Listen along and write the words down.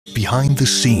Behind the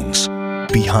scenes,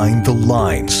 behind the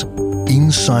lines,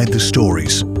 inside the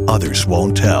stories others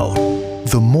won't tell.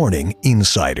 The Morning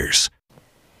Insiders.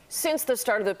 Since the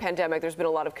start of the pandemic, there's been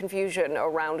a lot of confusion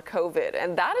around COVID,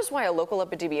 and that is why a local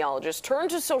epidemiologist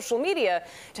turned to social media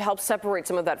to help separate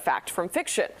some of that fact from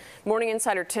fiction. Morning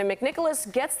Insider Tim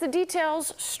McNicholas gets the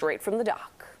details straight from the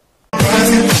doc.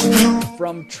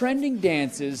 From trending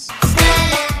dances,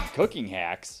 cooking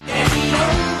hacks,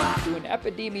 to an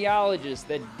epidemiologist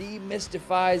that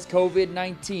demystifies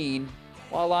COVID-19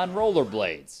 while on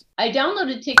rollerblades. I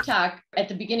downloaded TikTok at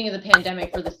the beginning of the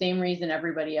pandemic for the same reason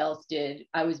everybody else did.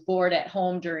 I was bored at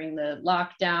home during the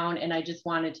lockdown and I just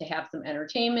wanted to have some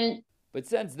entertainment. But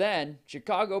since then,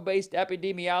 Chicago-based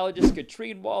epidemiologist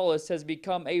Katrine Wallace has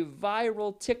become a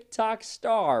viral TikTok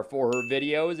star for her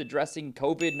videos addressing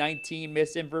COVID-19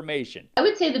 misinformation. I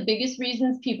would say the biggest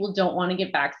reasons people don't want to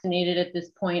get vaccinated at this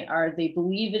point are they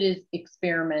believe it is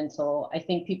experimental. I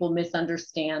think people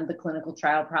misunderstand the clinical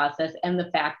trial process and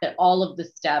the fact that all of the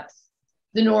steps,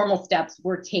 the normal steps,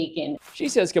 were taken. She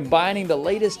says combining the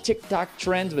latest TikTok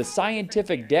trends with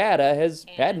scientific data has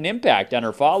had an impact on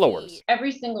her followers.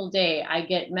 Every single day I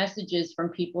get messages from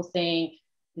people saying,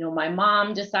 you know, my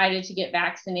mom decided to get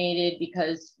vaccinated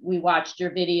because we watched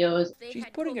your videos. She's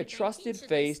putting a trusted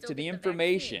face to the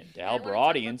information to help her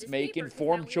audience make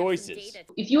informed choices.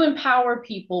 If you empower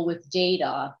people with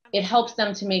data, it helps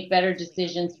them to make better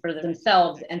decisions for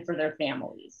themselves and for their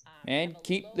families. And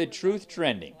keep the truth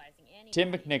trending.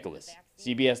 Tim McNicholas,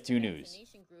 CBS 2 News.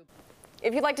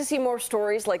 If you'd like to see more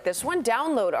stories like this one,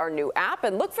 download our new app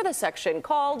and look for the section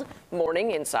called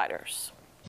Morning Insiders.